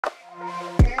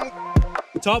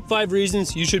Top 5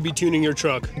 reasons you should be tuning your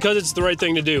truck. Because it's the right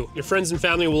thing to do. Your friends and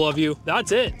family will love you.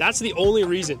 That's it. That's the only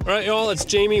reason. All right, y'all, it's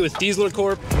Jamie with Dieselr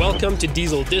Corp. Welcome to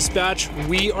Diesel Dispatch.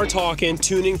 We are talking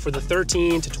tuning for the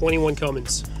 13 to 21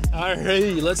 Cummins. All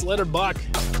right, let's let her buck.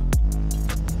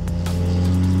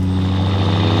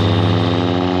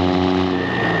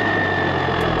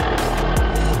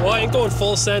 Well, I ain't going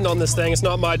full send on this thing. It's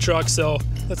not my truck, so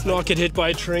let's not get hit by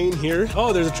a train here.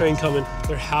 Oh, there's a train coming.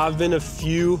 There have been a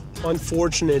few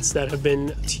unfortunates that have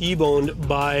been T-boned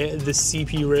by the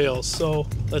CP rails, so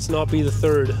let's not be the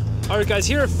third. All right, guys,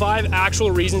 here are 5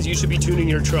 actual reasons you should be tuning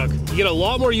your truck. You get a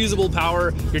lot more usable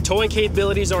power, your towing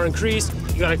capabilities are increased,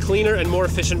 you got a cleaner and more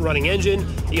efficient running engine,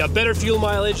 you got better fuel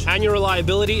mileage, and your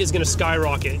reliability is gonna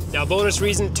skyrocket. Now, bonus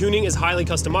reason, tuning is highly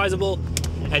customizable.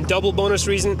 And double bonus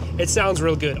reason, it sounds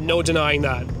real good. No denying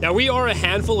that. Now, we are a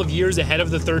handful of years ahead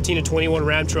of the 13 to 21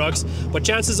 Ram trucks, but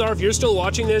chances are if you're still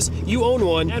watching this, you own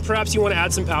one, and perhaps you want to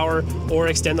add some power or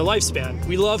extend the lifespan.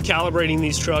 We love calibrating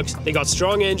these trucks. They got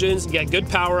strong engines, you get good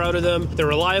power out of them, they're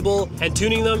reliable, and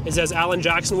tuning them is, as Alan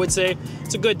Jackson would say,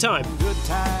 it's a good time. Good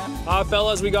time.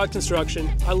 Fellas, we got construction.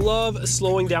 I love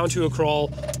slowing down to a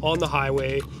crawl on the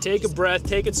highway. Take a breath,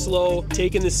 take it slow,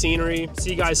 take in the scenery.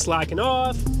 See guys slacking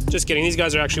off. Just kidding, these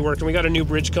guys are actually working. We got a new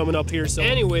bridge coming up here. So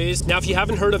anyways, now if you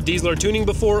haven't heard of Dieselr tuning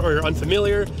before or you're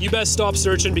unfamiliar, you best stop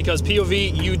searching because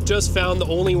POV, you just found the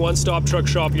only one-stop truck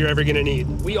shop you're ever gonna need.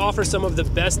 We offer some of the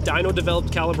best dyno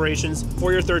developed calibrations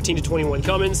for your 13 to 21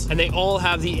 Cummins, and they all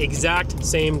have the exact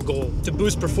same goal, to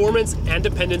boost performance and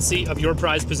dependency of your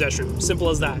prized possession. Simple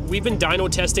as that. We've been dyno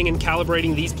testing and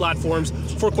calibrating these platforms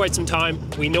for quite some time.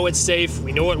 We know it's safe,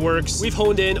 we know it works. We've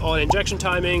honed in on injection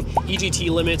timing, EGT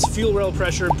limits, fuel rail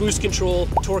pressure, boost control,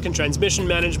 torque and transmission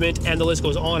management, and the list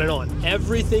goes on and on.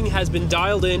 Everything has been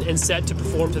dialed in and set to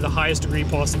perform to the highest degree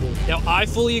possible. Now, I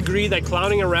fully agree that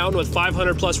clowning around with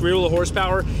 500 plus rear-wheel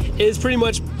horsepower is pretty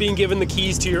much being given the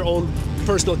keys to your own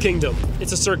personal kingdom.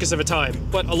 It's a circus of a time.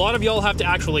 But a lot of y'all have to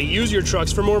actually use your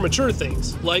trucks for more mature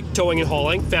things, like towing and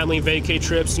hauling, family vacay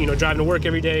trips, driving to work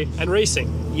every day, and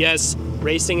racing. Yes,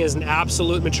 racing is an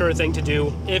absolute mature thing to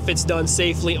do if it's done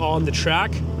safely on the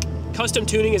track. Custom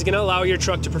tuning is going to allow your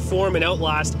truck to perform and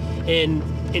outlast in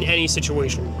any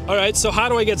situation. All right, so how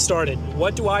do I get started?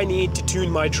 What do I need to tune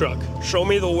my truck? Show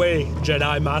me the way,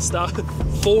 Jedi Master.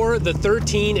 For the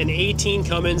 13 and 18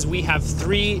 Cummins, we have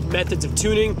 3 methods of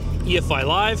tuning: EFI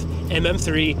Live,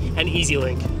 MM3, and EZ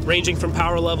Lynk, ranging from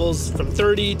power levels from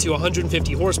 30 to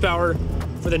 150 horsepower.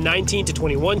 For the 19 to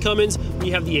 21 Cummins,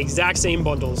 we have the exact same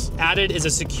bundles. Added is a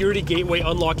security gateway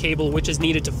unlock cable, which is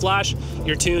needed to flash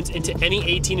your tunes into any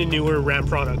 18 and newer Ram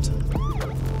product.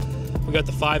 We got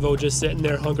the 5.0 just sitting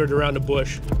there hunkered around a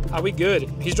bush. Are we good?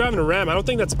 He's driving a Ram. I don't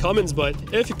think that's a Cummins, but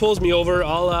if he pulls me over,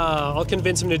 I'll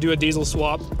convince him to do a diesel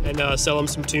swap and sell him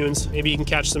some tunes. Maybe he can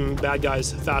catch some bad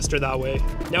guys faster that way.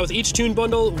 Now with each tune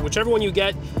bundle, whichever one you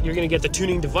get, you're gonna get the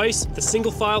tuning device, the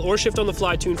single file or shift on the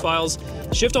fly tune files.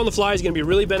 Shift on the fly is gonna be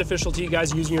really beneficial to you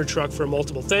guys using your truck for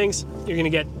multiple things. You're gonna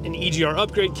get an EGR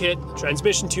upgrade kit,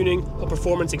 transmission tuning, a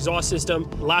performance exhaust system,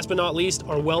 and last but not least,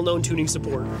 our well-known tuning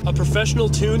support. A professional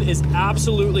tune is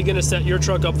absolutely gonna set your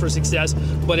truck up for success,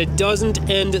 but it doesn't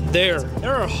end there.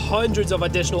 There are hundreds of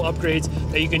additional upgrades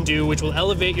that you can do which will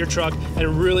elevate your truck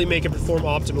and really make it perform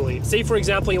optimally. Say for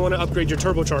example you want to upgrade your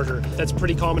turbocharger. That's a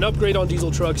pretty common upgrade on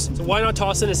diesel trucks, so why not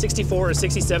toss in a 64 or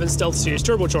 67 Stealth Series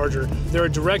turbocharger? They're a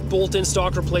direct bolt-in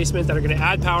stock replacement that are going to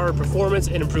add power, performance,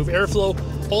 and improve airflow,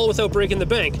 all without breaking the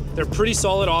bank. They're a pretty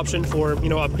solid option for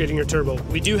upgrading your turbo.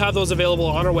 We do have those available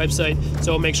on our website,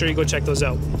 so make sure you go check those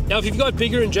out. Now if you've got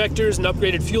bigger injectors, an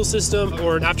upgraded fuel system,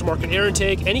 or an aftermarket air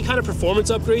intake, any kind of performance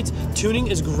upgrades, tuning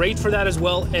is great for that as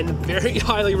well, and very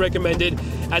highly recommended,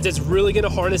 as it's really going to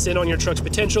harness in on your truck's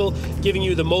potential, giving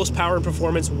you the most power and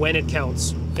performance when it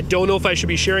counts. I don't know if I should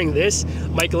be sharing this,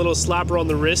 Mike, a little slapper on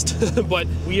the wrist, but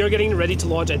we are getting ready to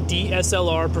launch a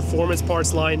DSLR Performance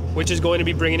parts line, which is going to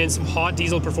be bringing in some hot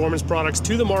diesel performance products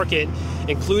to the market,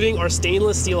 including our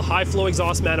stainless steel high flow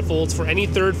exhaust manifolds for any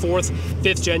 3rd, 4th,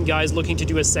 5th gen guys looking to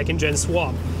do a 2nd gen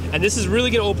swap. And this is really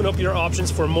going to open up your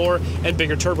options for more and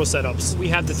bigger turbo setups. We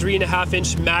have the 3.5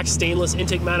 inch max stainless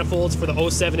intake manifolds for the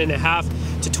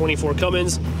 07.5 to 24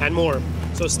 Cummins and more.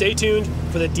 So stay tuned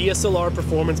for the DSLR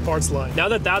Performance parts line. Now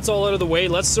that that's all out of the way,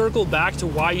 let's circle back to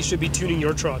why you should be tuning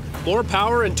your truck. More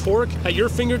power and torque at your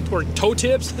finger or toe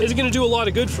tips is going to do a lot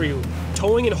of good for you.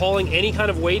 Towing and hauling any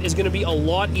kind of weight is going to be a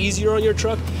lot easier on your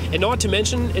truck, and not to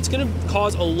mention, it's going to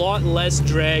cause a lot less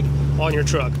drag on your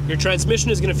truck. Your transmission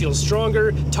is going to feel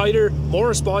stronger, tighter, more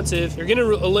responsive. You're going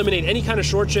to eliminate any kind of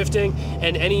short shifting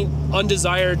and any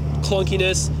undesired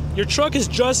clunkiness. Your truck is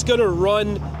just going to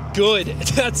run good.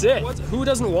 That's it. Who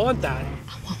doesn't want that?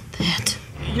 I want that.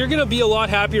 You're gonna be a lot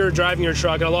happier driving your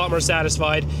truck and a lot more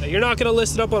satisfied. You're not gonna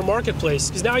list it up on Marketplace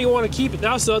because now you want to keep it.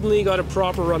 Now suddenly you got a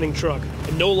proper running truck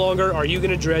and no longer are you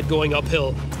gonna dread going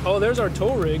uphill. Oh, there's our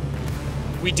tow rig.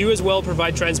 We do as well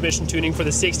provide transmission tuning for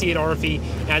the 68 RFE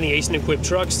and the ACEN equipped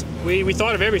trucks. We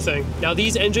thought of everything. Now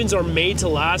these engines are made to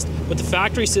last, but the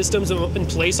factory systems in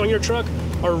place on your truck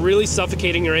are really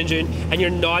suffocating your engine and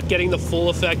you're not getting the full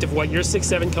effect of what your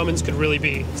 6.7 Cummins could really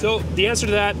be. So the answer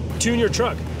to that, tune your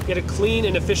truck. Get a clean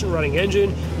and efficient running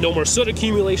engine, no more soot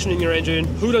accumulation in your engine.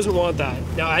 Who doesn't want that?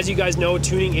 Now, as you guys know,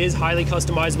 tuning is highly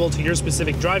customizable to your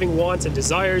specific driving wants and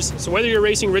desires. So whether you're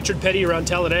racing Richard Petty around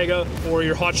Talladega, or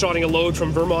you're hot-shotting a load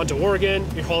from Vermont to Oregon,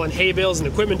 you're hauling hay bales and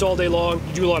equipment all day long,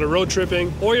 you do a lot of road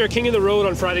tripping, or you're king of the road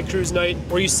on Friday cruise night,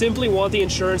 or you simply want the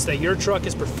insurance that your truck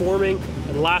is performing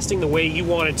and lasting the way you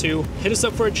want it to, hit us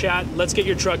up for a chat. Let's get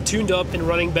your truck tuned up and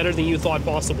running better than you thought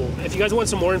possible. If you guys want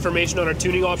some more information on our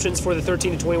tuning options for the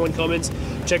 13 to 21 Cummins,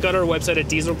 check out our website at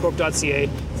dieselcorp.ca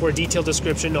for a detailed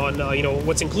description on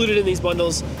what's included in these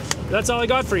bundles. And that's all I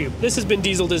got for you. This has been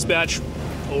Diesel Dispatch.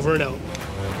 Over and out.